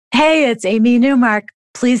Hey, it's Amy Newmark.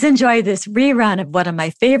 Please enjoy this rerun of one of my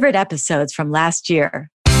favorite episodes from last year.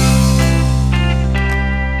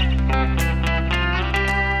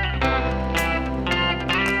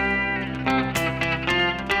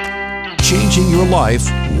 Changing your life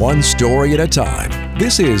one story at a time.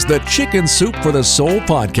 This is the Chicken Soup for the Soul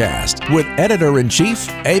podcast with Editor-in-Chief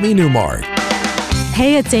Amy Newmark.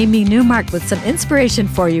 Hey, it's Amy Newmark with some inspiration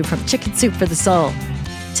for you from Chicken Soup for the Soul.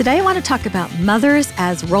 Today, I want to talk about mothers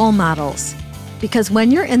as role models. Because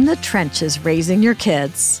when you're in the trenches raising your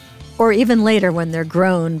kids, or even later when they're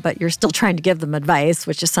grown, but you're still trying to give them advice,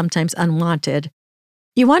 which is sometimes unwanted,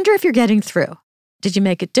 you wonder if you're getting through. Did you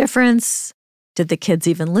make a difference? Did the kids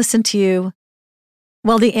even listen to you?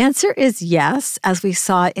 Well, the answer is yes, as we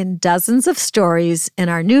saw in dozens of stories in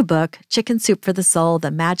our new book, Chicken Soup for the Soul,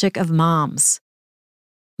 The Magic of Moms.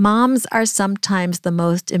 Moms are sometimes the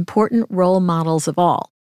most important role models of all.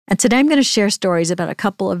 And today I'm going to share stories about a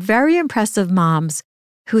couple of very impressive moms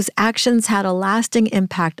whose actions had a lasting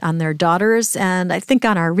impact on their daughters and I think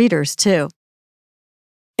on our readers too.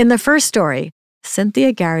 In the first story,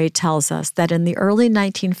 Cynthia Gary tells us that in the early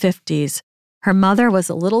 1950s, her mother was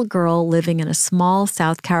a little girl living in a small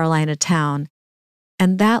South Carolina town,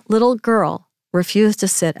 and that little girl refused to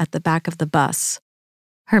sit at the back of the bus.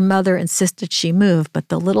 Her mother insisted she move, but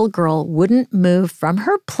the little girl wouldn't move from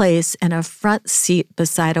her place in a front seat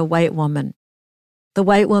beside a white woman. The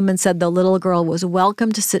white woman said the little girl was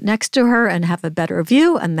welcome to sit next to her and have a better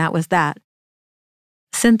view, and that was that.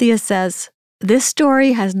 Cynthia says, "This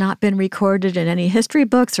story has not been recorded in any history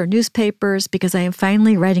books or newspapers because I am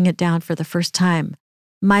finally writing it down for the first time.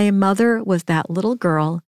 My mother was that little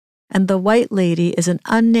girl, and the white lady is an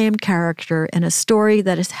unnamed character in a story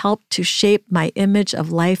that has helped to shape my image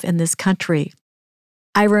of life in this country.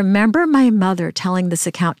 I remember my mother telling this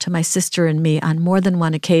account to my sister and me on more than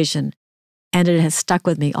one occasion, and it has stuck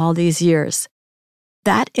with me all these years.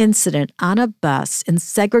 That incident on a bus in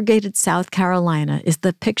segregated South Carolina is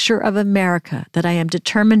the picture of America that I am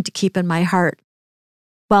determined to keep in my heart.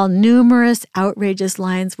 While numerous outrageous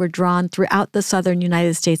lines were drawn throughout the southern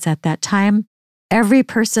United States at that time, every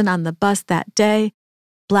person on the bus that day,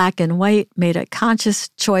 black and white, made a conscious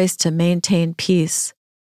choice to maintain peace."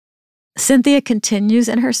 Cynthia continues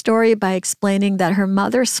in her story by explaining that her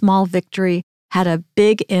mother's small victory had a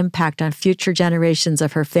big impact on future generations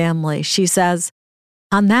of her family. She says,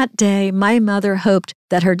 "On that day, my mother hoped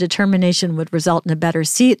that her determination would result in a better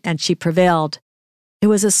seat, and she prevailed. It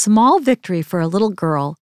was a small victory for a little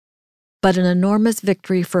girl, but an enormous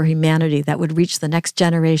victory for humanity that would reach the next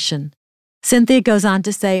generation." Cynthia goes on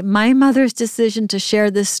to say, "My mother's decision to share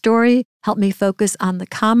this story helped me focus on the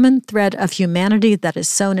common thread of humanity that is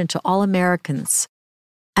sewn into all Americans.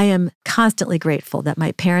 I am constantly grateful that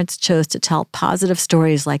my parents chose to tell positive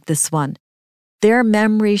stories like this one. Their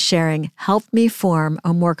memory sharing helped me form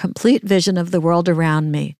a more complete vision of the world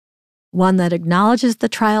around me, one that acknowledges the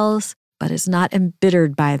trials but is not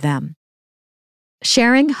embittered by them."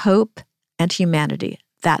 Sharing hope and humanity,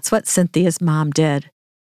 that's what Cynthia's mom did.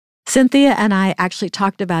 Cynthia and I actually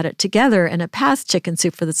talked about it together in a past Chicken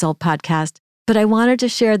Soup for the Soul podcast, but I wanted to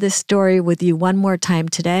share this story with you one more time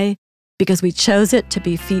today because we chose it to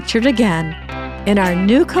be featured again in our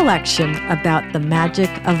new collection about the magic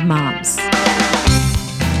of moms.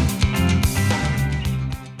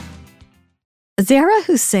 Zara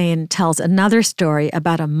Hussein tells another story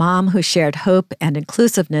about a mom who shared hope and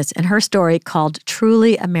inclusiveness in her story called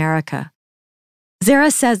Truly America.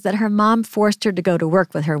 Zara says that her mom forced her to go to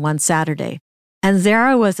work with her one Saturday, and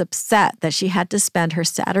Zara was upset that she had to spend her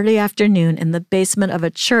Saturday afternoon in the basement of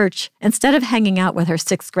a church instead of hanging out with her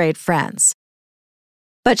sixth-grade friends.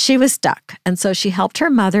 But she was stuck, and so she helped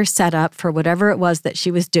her mother set up for whatever it was that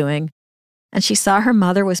she was doing, and she saw her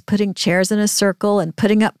mother was putting chairs in a circle and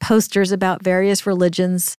putting up posters about various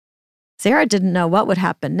religions. Zara didn't know what would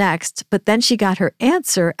happen next, but then she got her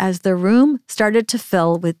answer as the room started to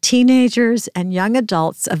fill with teenagers and young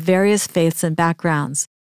adults of various faiths and backgrounds.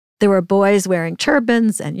 There were boys wearing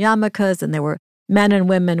turbans and yarmulkes, and there were men and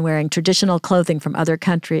women wearing traditional clothing from other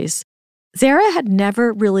countries. Zara had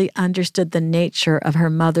never really understood the nature of her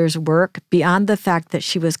mother's work beyond the fact that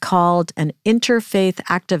she was called an interfaith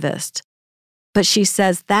activist. But she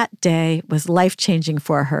says that day was life-changing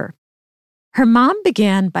for her. Her mom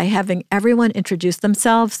began by having everyone introduce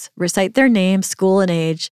themselves, recite their name, school, and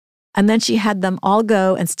age, and then she had them all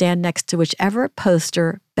go and stand next to whichever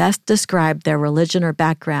poster best described their religion or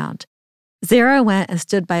background. Zara went and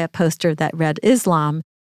stood by a poster that read Islam,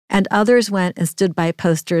 and others went and stood by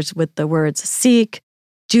posters with the words Sikh,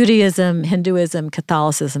 Judaism, Hinduism,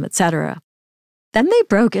 Catholicism, etc. Then they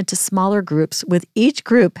broke into smaller groups, with each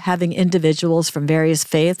group having individuals from various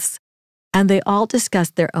faiths, and they all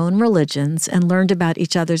discussed their own religions and learned about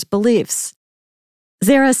each other's beliefs.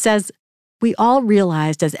 Zara says, "We all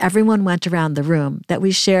realized as everyone went around the room that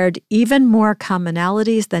we shared even more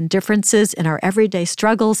commonalities than differences in our everyday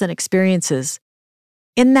struggles and experiences.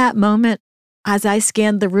 In that moment, as I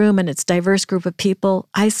scanned the room and its diverse group of people,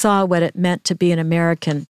 I saw what it meant to be an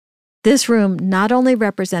American. This room not only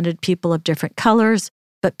represented people of different colors,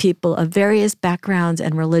 but people of various backgrounds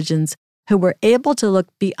and religions who were able to look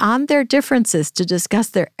beyond their differences to discuss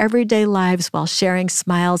their everyday lives while sharing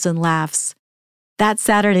smiles and laughs. That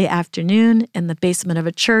Saturday afternoon, in the basement of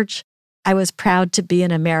a church, I was proud to be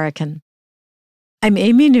an American." I'm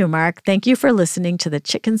Amy Newmark. Thank you for listening to the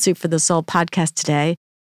Chicken Soup for the Soul podcast today.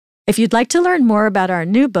 If you'd like to learn more about our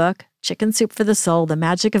new book, Chicken Soup for the Soul, The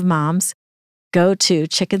Magic of Moms, go to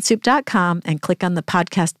chickensoup.com and click on the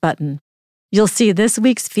podcast button. You'll see this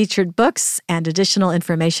week's featured books and additional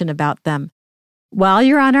information about them. While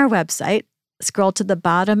you're on our website, scroll to the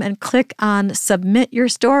bottom and click on Submit Your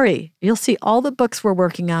Story. You'll see all the books we're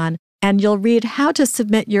working on, and you'll read how to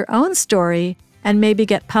submit your own story and maybe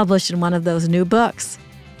get published in one of those new books,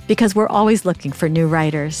 because we're always looking for new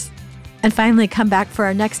writers. And finally, come back for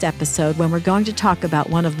our next episode when we're going to talk about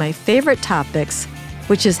one of my favorite topics,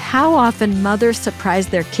 which is how often mothers surprise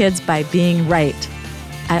their kids by being right.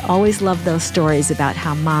 I always love those stories about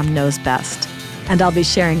how mom knows best. And I'll be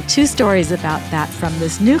sharing 2 stories about that from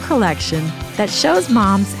this new collection that shows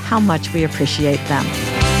moms how much we appreciate them.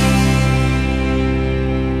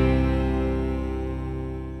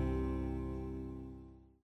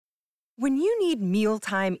 When you need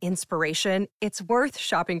mealtime inspiration, it's worth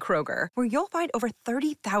shopping Kroger, where you'll find over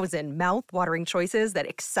 30,000 mouth-watering choices that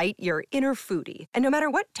excite your inner foodie. And no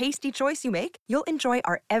matter what tasty choice you make, you'll enjoy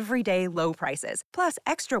our everyday low prices, plus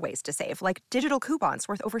extra ways to save, like digital coupons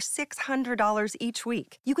worth over $600 each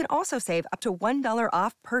week. You can also save up to $1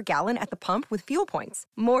 off per gallon at the pump with fuel points.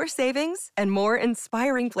 More savings and more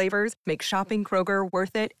inspiring flavors make shopping Kroger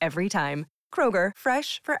worth it every time. Kroger,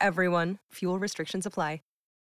 fresh for everyone. Fuel restrictions apply.